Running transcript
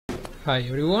Hi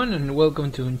everyone and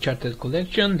welcome to Uncharted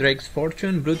Collection, Drake's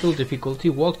Fortune Brutal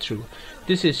Difficulty Walkthrough.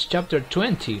 This is chapter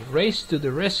 20, Race to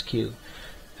the Rescue.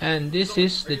 And this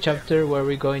is the chapter where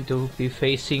we're going to be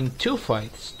facing two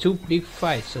big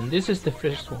fights, and this is the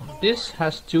first one. This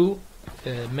has two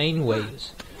main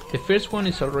waves. The first one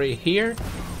is already here.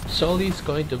 Sully is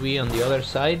going to be on the other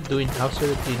side doing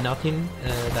absolutely nothing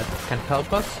that can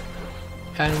help us.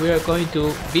 And we are going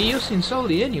to be using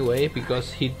Sully anyway,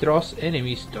 because he draws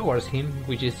enemies towards him,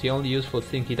 which is the only useful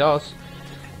thing he does.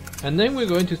 And then we're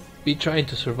going to be trying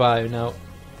to survive. Now,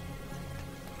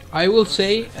 I will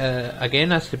say,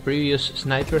 again as the previous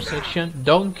sniper section,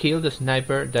 don't kill the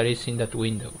sniper that is in that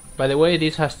window. By the way,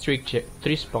 this has three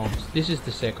spawns. This is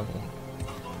the second one.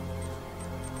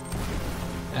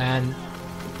 And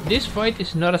this fight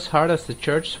is not as hard as the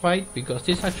church fight, because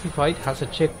this actual fight has a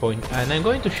checkpoint, and I'm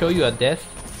going to show you a death,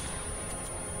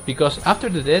 because after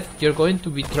the death you're going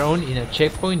to be thrown in a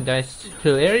checkpoint that's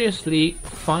hilariously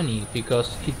funny,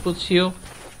 because it puts you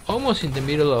almost in the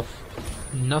middle of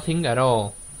nothing at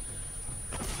all.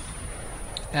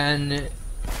 And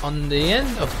on the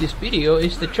end of this video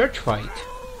is the church fight,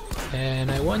 and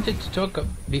I wanted to talk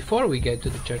before we get to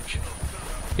the church,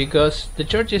 because the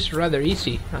church is rather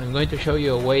easy. I'm going to show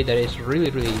you a way that is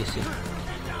really easy.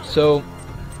 So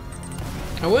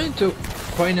I wanted to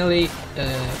finally,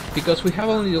 because we have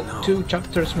only 2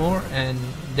 chapters more and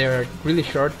they're really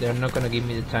short, they're not going to give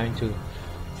me the time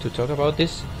to talk about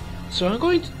this. So I'm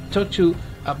going to talk to you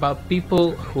about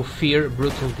people who fear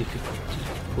brutal difficulty,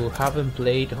 who haven't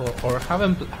played or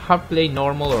have played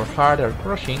normal or hard or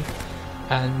crushing,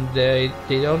 and they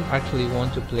don't actually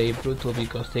want to play brutal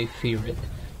because they fear it.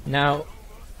 Now,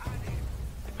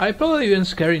 I probably been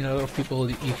scaring a lot of people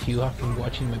if you have been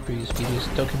watching my previous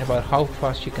videos talking about how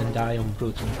fast you can die on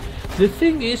brutal. The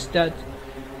thing is that,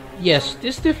 yes,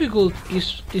 this difficult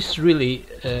is really,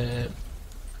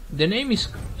 the name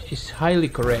is highly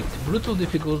correct. Brutal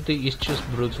difficulty is just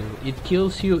brutal. It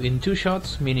kills you in 2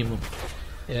 shots minimum.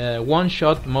 1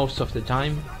 shot most of the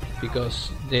time, because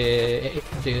the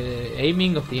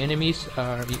aiming of the enemies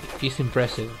is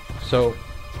impressive. So,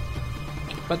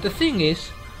 but the thing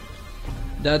is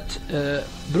that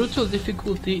brutal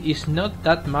difficulty is not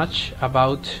that much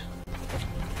about,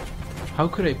 how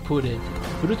could I put it?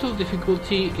 Brutal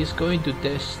difficulty is going to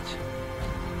test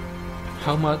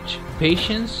how much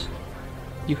patience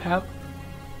you have,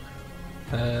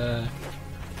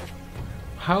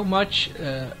 how much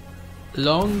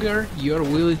longer you're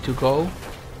willing to go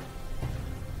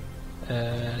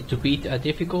to beat a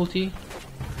difficulty,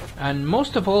 and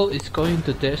most of all it's going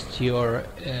to test your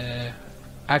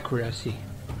accuracy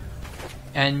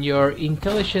and your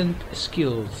intelligent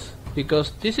skills,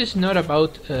 because this is not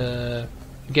about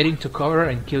getting to cover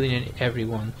and killing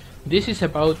everyone. This is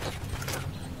about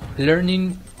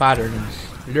learning patterns,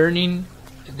 learning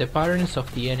the patterns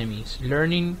of the enemies,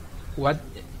 learning what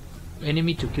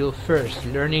enemy to kill first,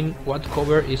 learning what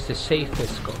cover is the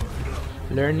safest cover,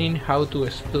 learning how to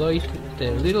exploit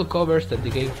the little covers that the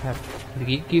game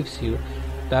gives you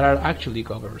that are actually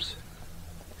covers.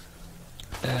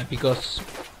 Because,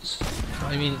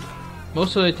 I mean,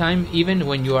 most of the time, even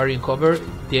when you are in cover,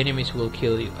 the enemies will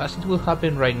kill you, as it will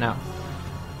happen right now.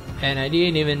 And I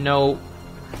didn't even know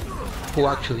who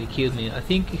actually killed me. I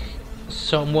think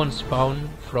someone spawned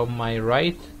from my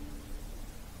right.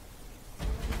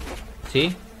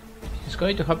 See? It's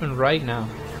going to happen right now.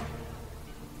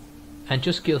 And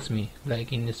just kills me,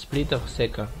 like in a split of a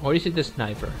second. Or is it the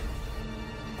sniper?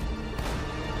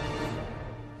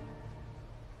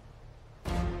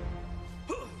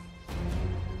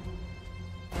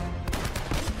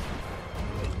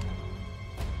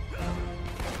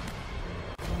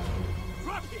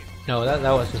 No, that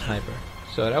was the sniper.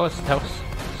 So that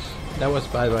was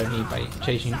bad by me, by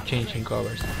changing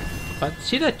covers. But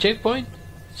see that checkpoint?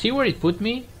 See where it put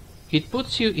me? It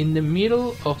puts you in the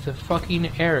middle of the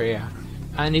fucking area,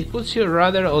 and it puts you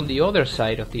rather on the other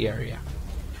side of the area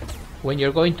when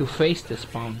you're going to face the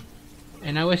spawn.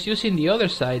 And I was using the other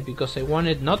side because I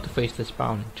wanted not to face the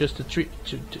spawn, just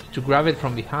to grab it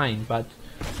from behind. But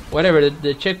whatever,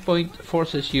 the checkpoint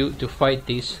forces you to fight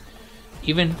this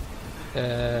even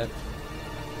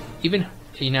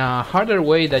in a harder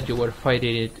way that you were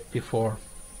fighting it before.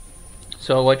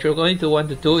 So what you're going to want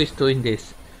to do is doing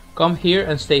this. Come here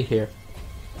and stay here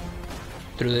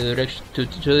through the direction to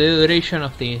the duration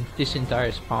of this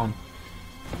entire spawn.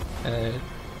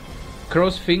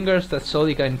 Cross fingers that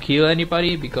Sully can kill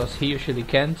anybody, because he usually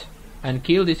can't, and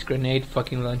kill this grenade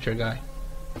fucking launcher guy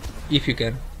if you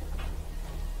can.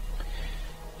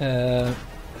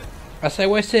 As I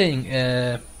was saying,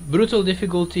 brutal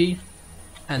difficulty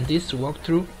and this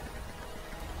walkthrough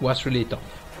was really tough.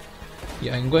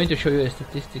 Yeah, I'm going to show you the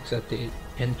statistics at the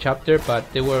end chapter,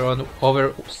 but there were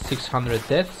over 600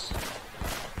 deaths,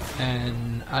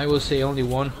 and I will say only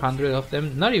 100 of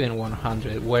them, not even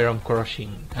 100, were on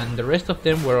crushing, and the rest of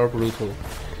them were all brutal.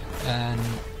 And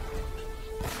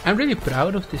I'm really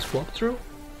proud of this walkthrough,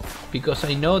 because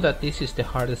I know that this is the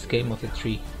hardest game of the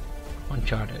 3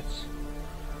 Uncharted.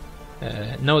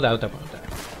 No doubt about that.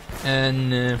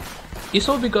 And it's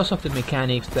all because of the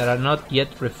mechanics that are not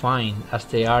yet refined as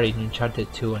they are in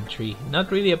Uncharted 2 and 3.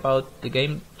 Not really about the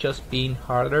game just being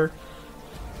harder.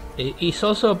 It's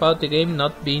also about the game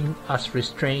not being as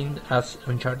restrained as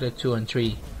Uncharted 2 and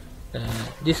 3.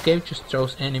 This game just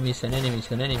throws enemies and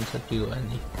enemies and enemies at you,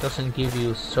 and it doesn't give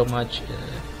you so much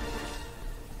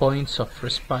points of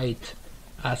respite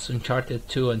as Uncharted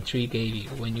 2 and 3 gave you,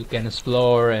 when you can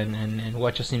explore and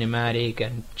watch a cinematic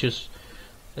and just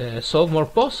solve more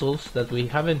puzzles that we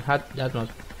haven't had that much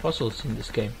puzzles in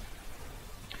this game.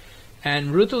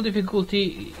 And brutal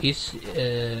difficulty is,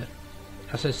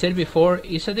 as I said before,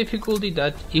 is a difficulty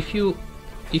that if you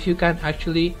can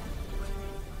actually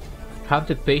have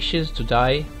the patience to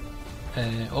die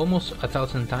almost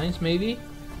 1,000 times maybe,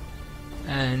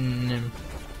 and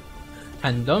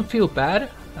don't feel bad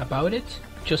about it,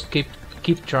 just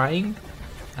keep trying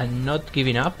and not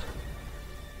giving up,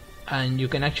 and you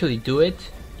can actually do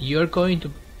it, you're going to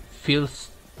feel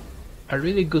a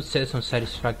really good sense of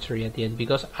satisfaction at the end,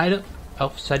 because I don't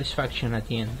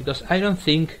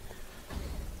think,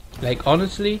 like,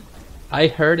 honestly, I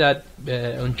heard that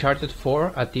Uncharted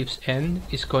 4 at Thief's End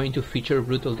is going to feature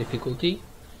brutal difficulty,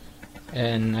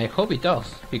 and I hope it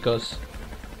does, because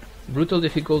brutal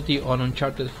difficulty on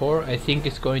Uncharted 4 I think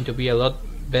is going to be a lot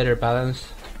better balanced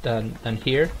than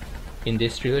here in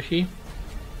this trilogy,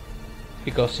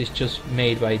 because it's just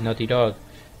made by Naughty Dog.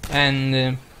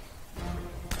 And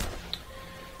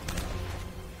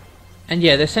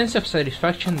yeah, the sense of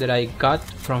satisfaction that I got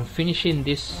from finishing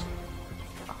this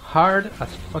hard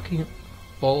as fucking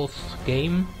balls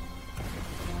game,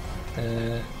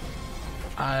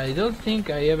 I don't think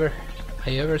I ever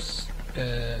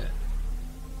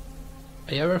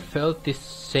felt this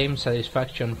same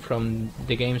satisfaction from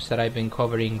the games that I've been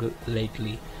covering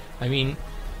lately. I mean,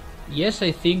 yes,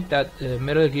 I think that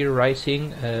Metal Gear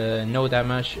Rising No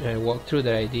Damage walkthrough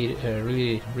that I did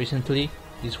really recently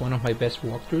is one of my best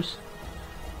walkthroughs.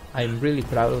 I'm really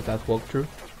proud of that walkthrough,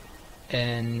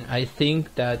 and I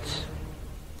think that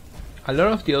a lot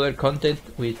of the other content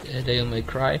with Devil May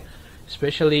Cry,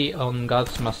 especially on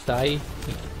Gods Must Die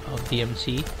of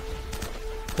DMC,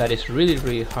 that is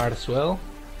really hard as well.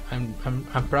 I'm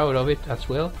proud of it as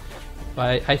well,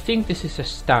 but I think this is a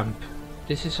stamp.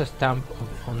 This is a stamp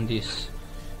on this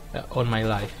on my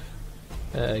life.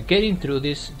 Getting through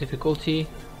this difficulty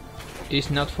is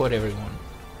not for everyone,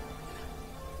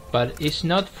 but it's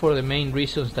not for the main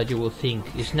reasons that you will think.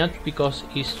 It's not because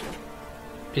it's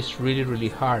really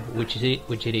hard, which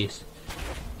it is.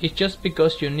 It's just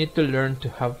because you need to learn to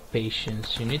have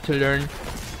patience. You need to learn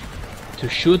to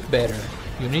shoot better.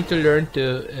 You need to learn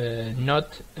to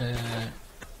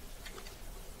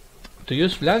to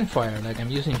use blind fire like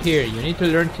I'm using here. You need to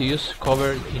learn to use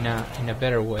cover in a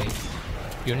better way.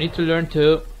 You need to learn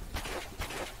to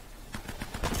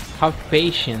have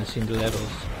patience in the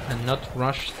levels and not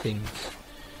rush things.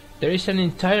 There is an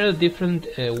entirely different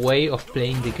way of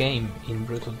playing the game in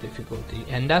brutal difficulty,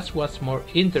 and that's what's more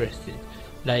interesting.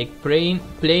 Like playing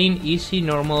easy,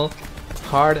 normal,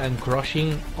 hard and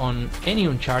crushing on any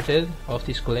Uncharted of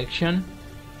this collection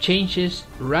changes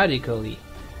radically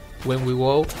when we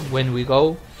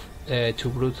go to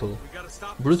brutal.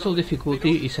 Brutal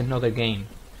difficulty is another game.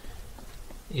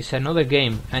 It's another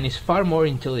game, and it's far more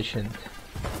intelligent.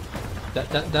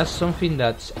 That's something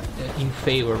that's in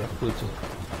favor of brutal.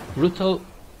 Brutal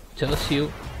tells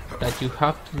you that you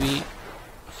have to be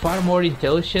far more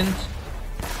intelligent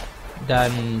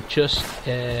than just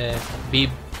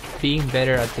being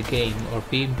better at the game or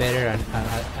being better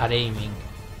at aiming.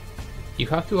 You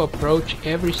have to approach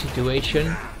every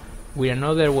situation with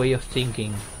another way of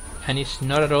thinking, and it's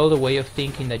not at all the way of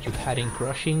thinking that you had in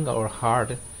crushing or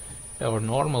hard or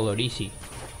normal or easy.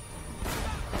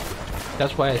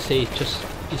 That's why I say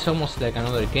it's almost like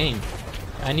another game,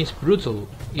 and it's brutal.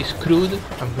 It's crude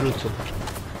and brutal,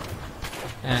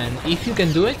 and if you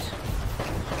can do it,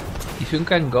 if you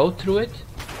can go through it,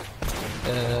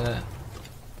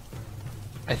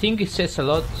 I think it says a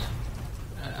lot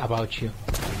about you.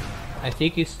 I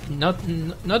think it's not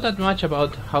that much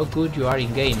about how good you are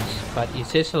in games, but it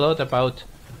says a lot about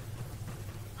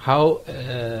how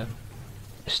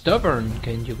stubborn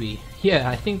can you be. Yeah,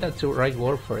 I think that's the right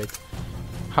word for it.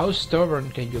 How stubborn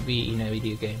can you be in a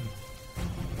video game?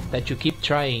 that you keep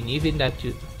trying,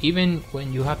 even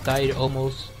when you have died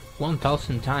almost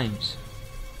 1000 times,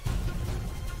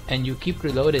 and you keep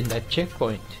reloading that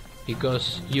checkpoint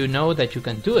because you know that you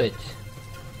can do it.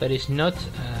 But it's not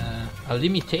a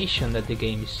limitation that the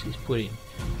game is putting.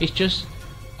 It's just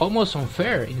almost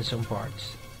unfair in some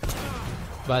parts.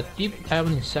 But deep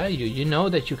down inside you, you know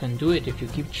that you can do it if you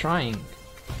keep trying,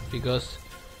 because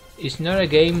it's not a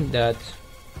game that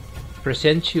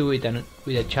presents you with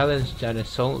a challenge that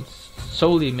is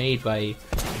solely made by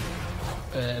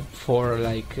for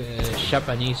like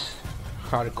Japanese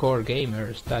hardcore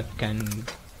gamers that can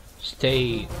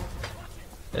stay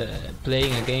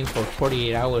playing a game for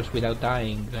 48 hours without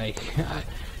dying. Like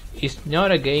it's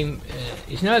not a game.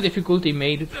 It's not a difficulty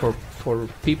made for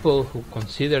people who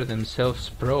consider themselves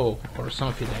pro or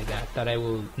something like that. That I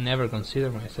will never consider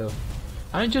myself.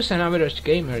 I'm just an average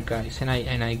gamer, guys, and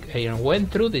I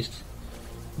went through this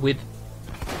with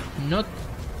not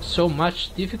so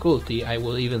much difficulty, I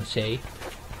will even say,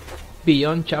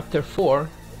 beyond chapter 4,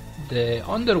 the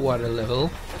underwater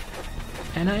level,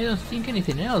 and I don't think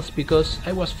anything else, because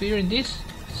I was fearing this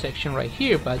section right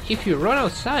here. But if you run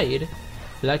outside,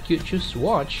 like you just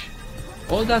watch,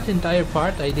 all that entire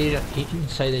part I did it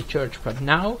inside the church. But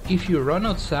now, if you run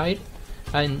outside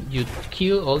and you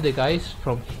kill all the guys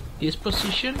from this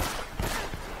position,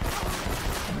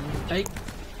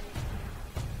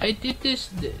 I did this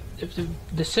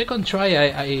the second try.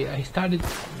 I started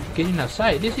getting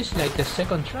outside. This is like the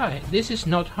second try. This is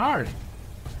not hard.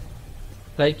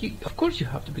 Like of course you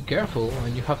have to be careful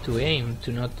and you have to aim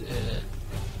to not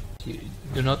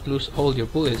do not lose all your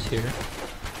bullets here.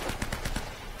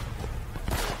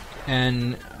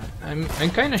 And I'm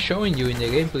kind of showing you in the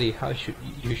gameplay how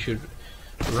you should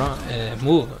run,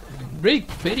 move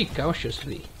very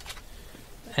cautiously.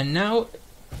 And now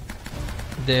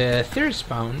the third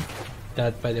spawn,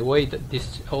 that by the way that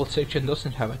this whole section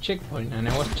doesn't have a checkpoint, and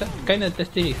I was kind of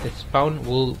testing if the spawn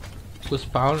will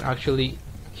spawn actually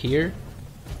here,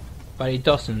 but it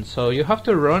doesn't. So you have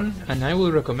to run, and I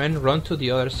will recommend run to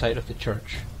the other side of the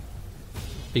church,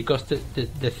 because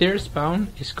the third spawn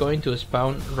is going to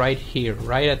spawn right here,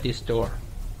 right at this door,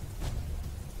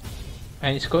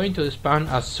 and it's going to spawn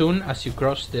as soon as you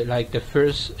cross the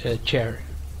first chair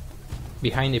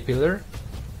behind the pillar.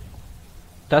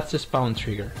 That's the spawn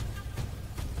trigger.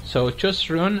 So just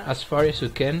run as far as you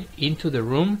can into the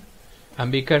room, and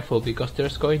be careful, because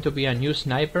there's going to be a new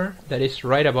sniper that is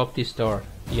right above this door,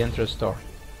 the entrance door.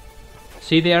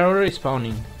 See, they are already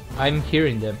spawning. I'm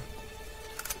hearing them.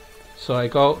 So I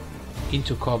go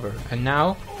into cover, and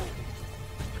now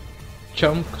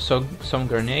chunk some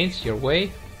grenades your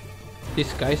way.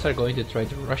 These guys are going to try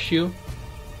to rush you.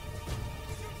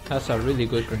 That's a really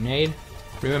good grenade.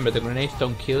 Remember, the grenades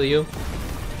don't kill you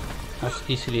as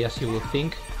easily as you will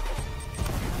think.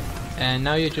 And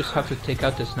now you just have to take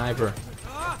out the sniper,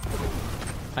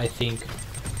 I think.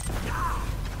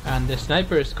 And the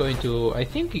sniper is going to, I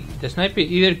think the sniper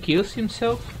either kills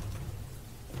himself,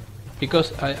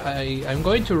 because I'm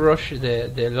going to rush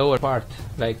the lower part,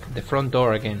 like the front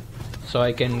door again, so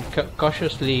I can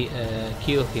cautiously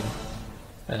kill him.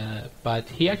 But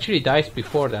he actually dies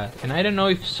before that, and I don't know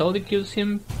if Sully kills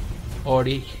him or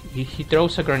he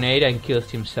throws a grenade and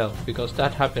kills himself, because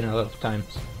that happened a lot of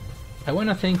times. I want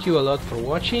to thank you a lot for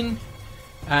watching,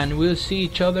 and we'll see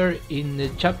each other in the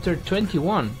chapter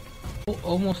 21.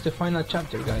 Almost the final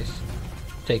chapter, guys.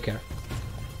 Take care.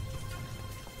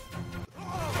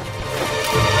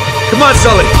 Come on,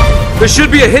 Sully! There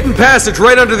should be a hidden passage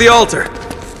right under the altar.